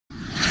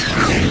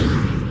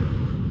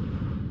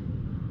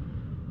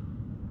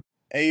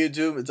Hey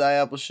YouTube, it's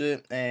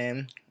iAppleShit,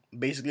 and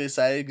basically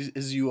excited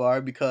as you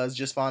are because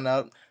just found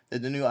out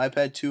that the new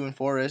iPad 2 and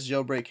 4S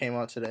jailbreak came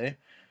out today,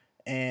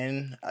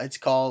 and it's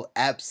called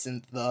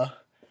Absinthe.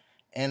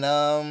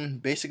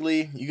 And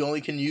basically you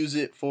only can use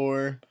it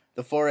for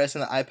the 4S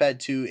and the iPad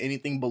 2.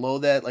 Anything below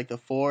that, like the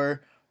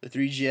 4, the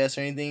 3GS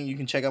or anything, you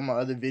can check out my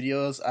other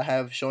videos I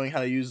have showing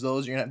how to use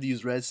those. You're gonna have to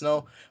use Red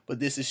Snow, but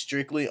this is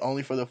strictly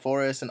only for the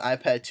 4S and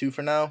iPad 2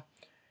 for now.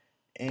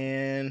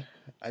 And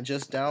I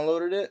just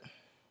downloaded it.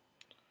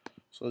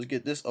 So let's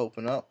get this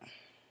open up.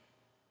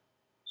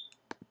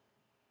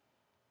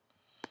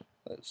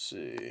 Let's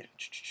see.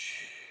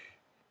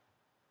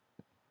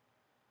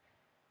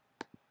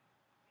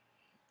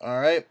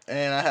 Alright,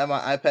 and I have my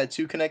iPad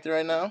 2 connected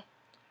right now.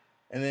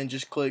 And then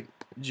just click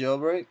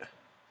jailbreak.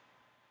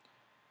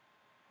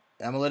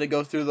 I'm going to let it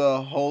go through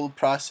the whole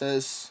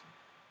process.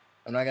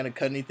 I'm not going to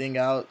cut anything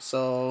out,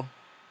 so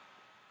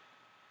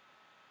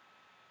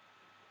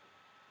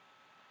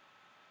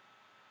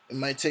it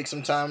might take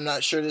some time. I'm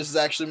not sure this is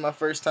actually my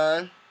first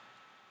time.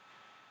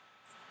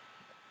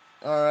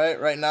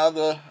 Alright, right now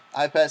the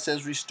iPad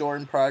says restore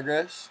in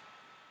progress.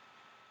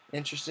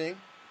 Interesting.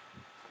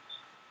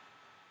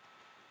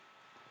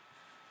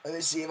 Let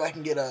me see if I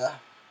can get a...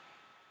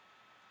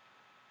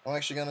 I'm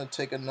actually going to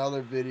take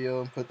another video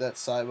and put that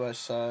side by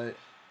side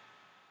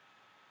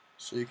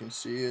so you can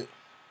see it.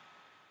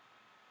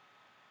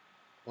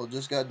 Well,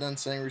 just got done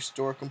saying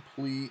restore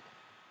complete.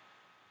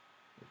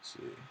 Let's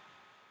see.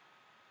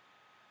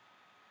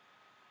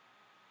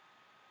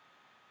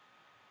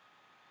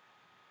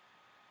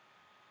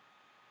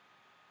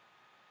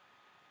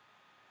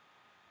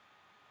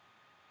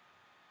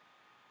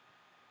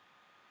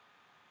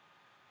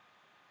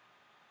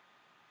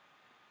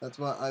 That's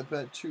my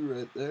iPad 2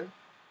 right there.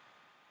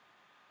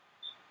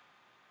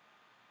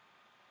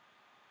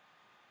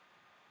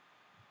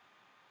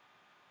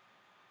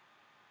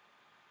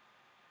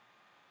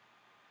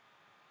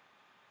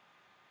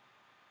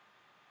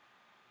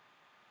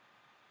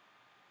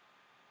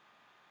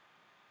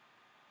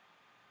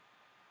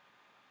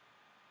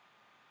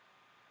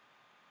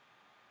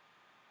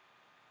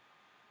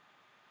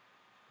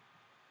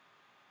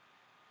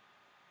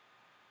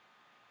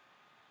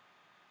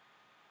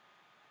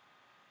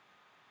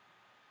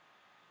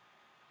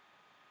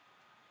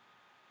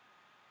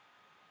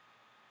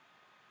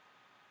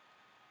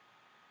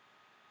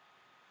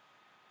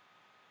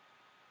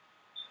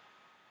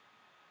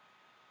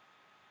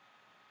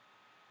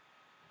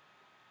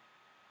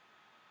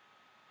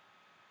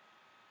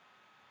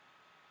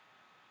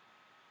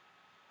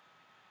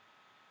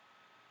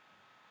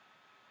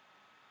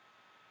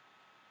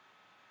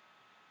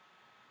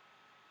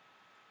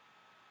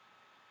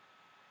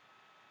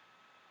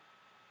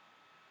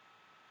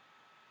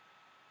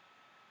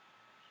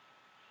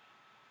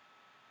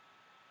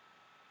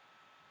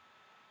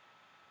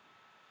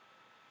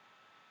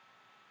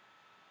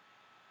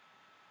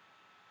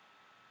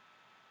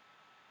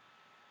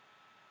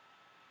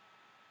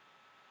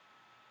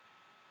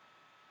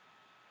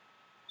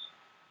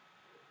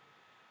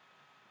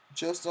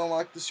 Just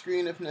unlock the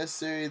screen if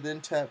necessary, then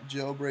tap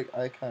jailbreak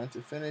icon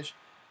to finish.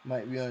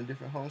 Might be on a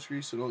different home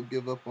screen, so don't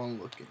give up on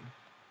looking.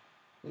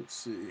 Let's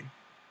see.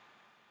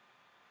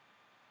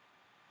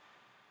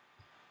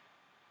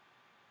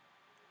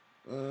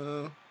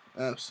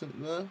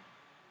 Absinthe.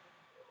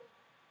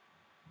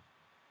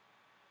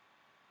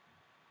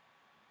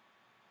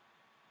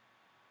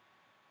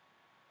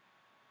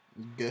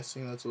 I'm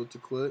guessing that's what to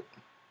click.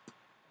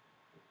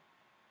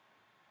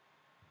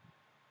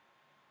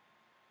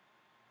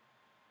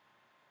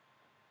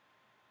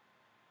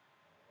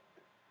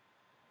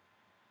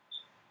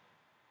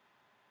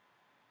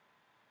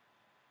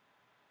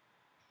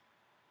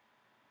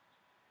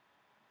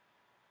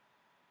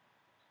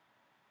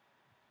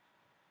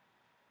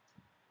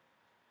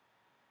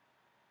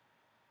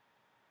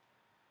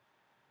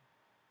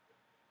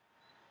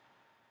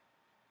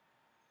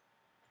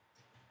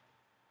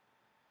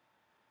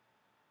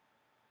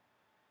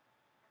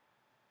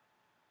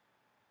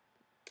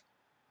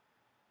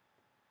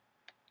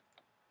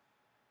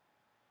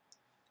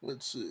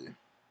 Let's see. I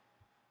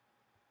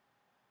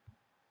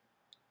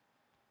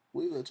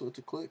believe that's what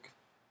to click.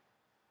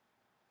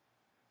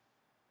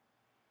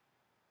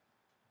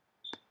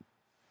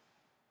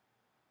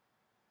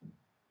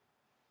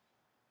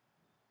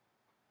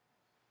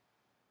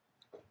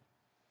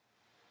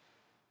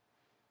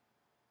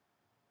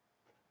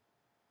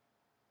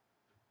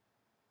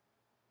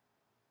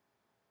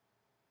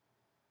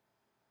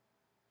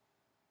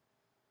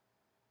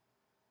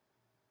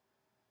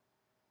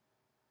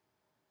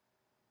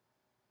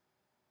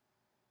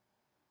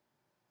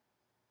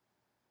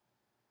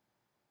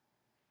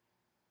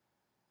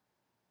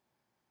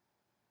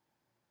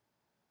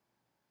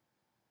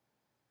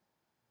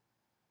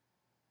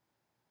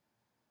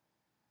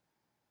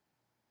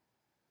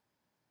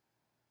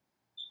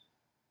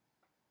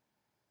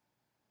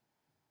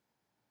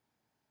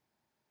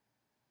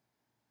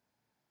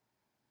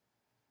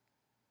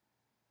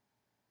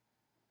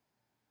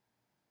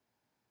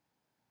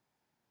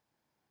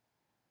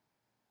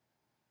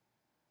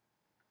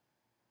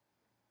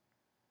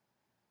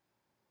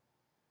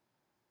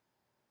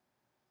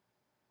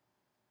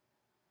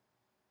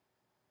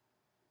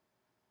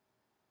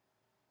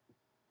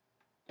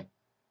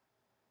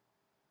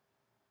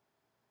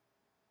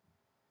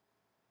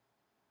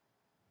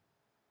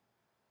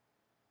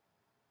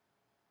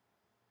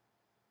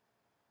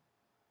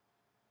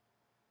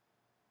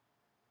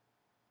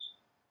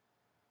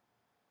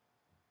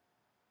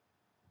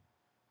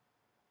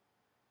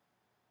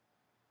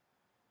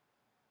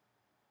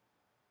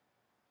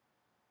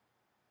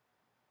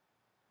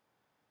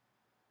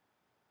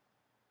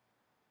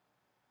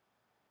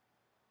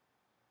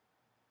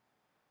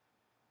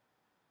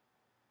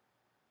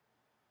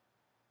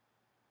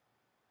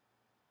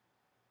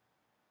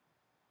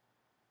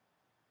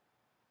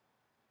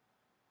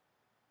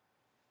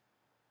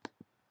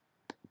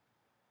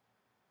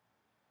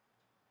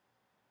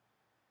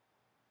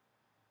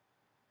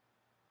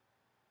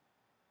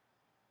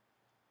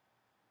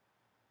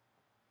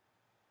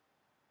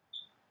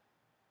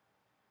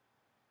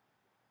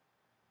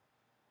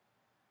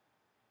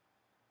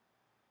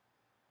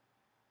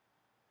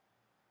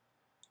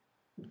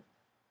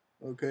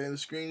 Okay, the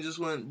screen just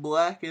went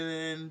black and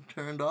then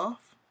turned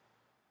off.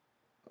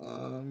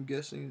 I'm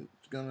guessing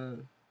it's gonna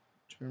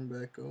turn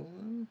back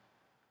on.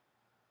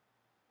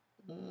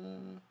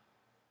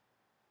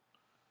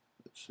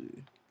 Let's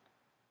see.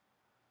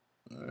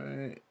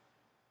 Alright.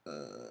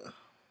 Let's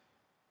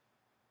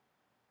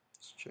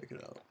check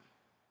it out.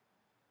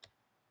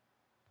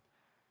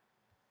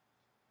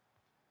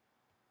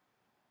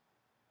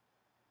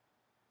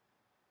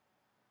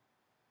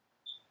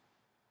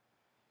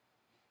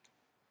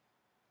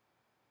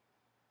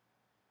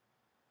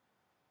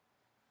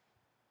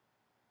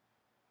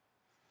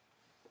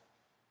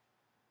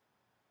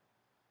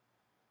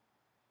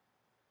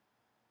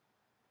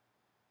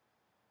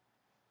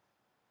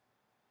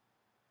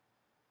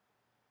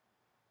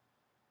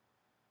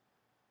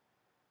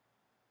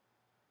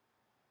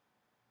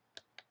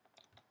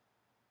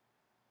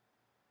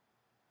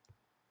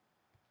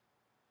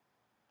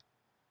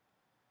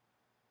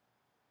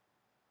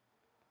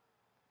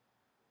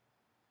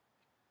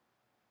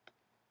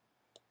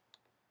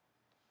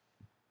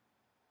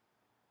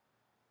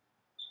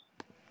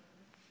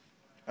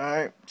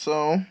 Alright,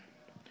 so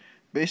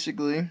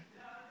basically,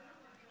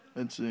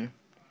 let's see.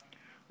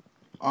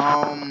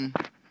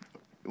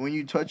 When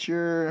you touch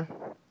your,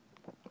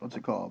 what's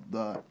it called?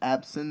 The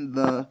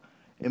Absinthe,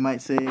 it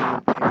might say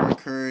error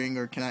occurring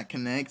or cannot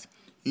connect.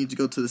 You need to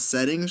go to the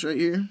settings right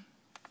here.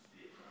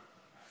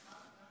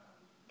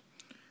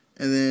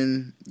 And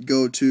then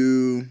go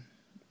to,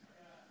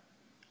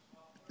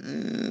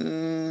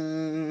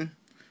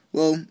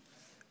 well,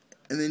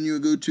 and then you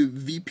go to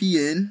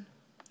VPN,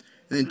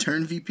 and then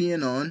turn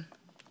VPN on.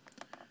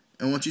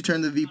 And once you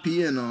turn the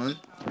VPN on,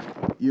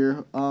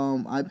 your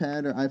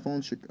iPad or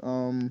iPhone should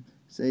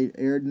say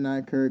error did not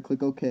occur.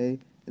 Click OK,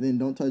 and then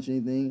don't touch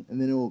anything, and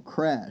then it will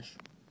crash.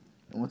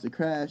 And once it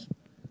crashes,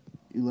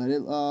 you let it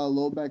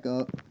load back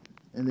up,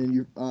 and then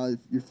you're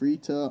free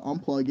to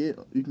unplug it.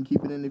 You can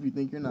keep it in if you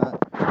think you're not.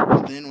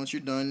 And then once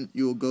you're done,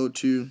 you will go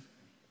to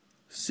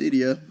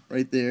Cydia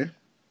right there.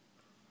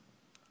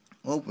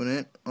 Open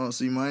it. Oh,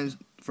 see, mine's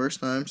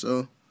first time,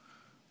 so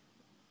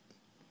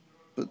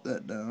put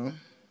that down.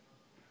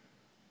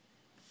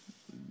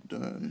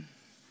 Done.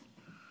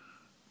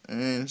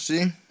 And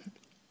see,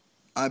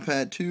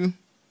 iPad 2.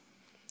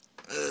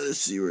 Let's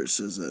see where it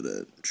says that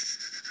at.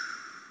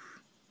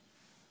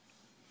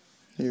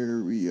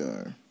 Here we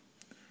are.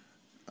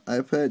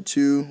 iPad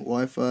 2,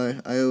 Wi-Fi,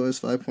 iOS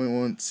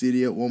 5.1,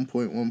 Cydia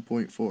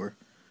 1.1.4.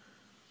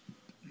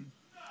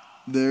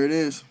 There it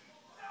is.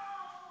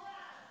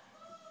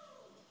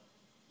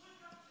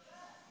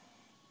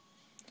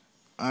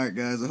 Alright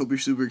guys, I hope you're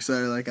super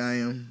excited like I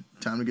am.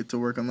 Time to get to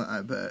work on the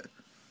iPad.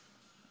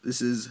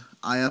 This is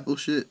iApple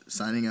Shit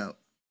signing out.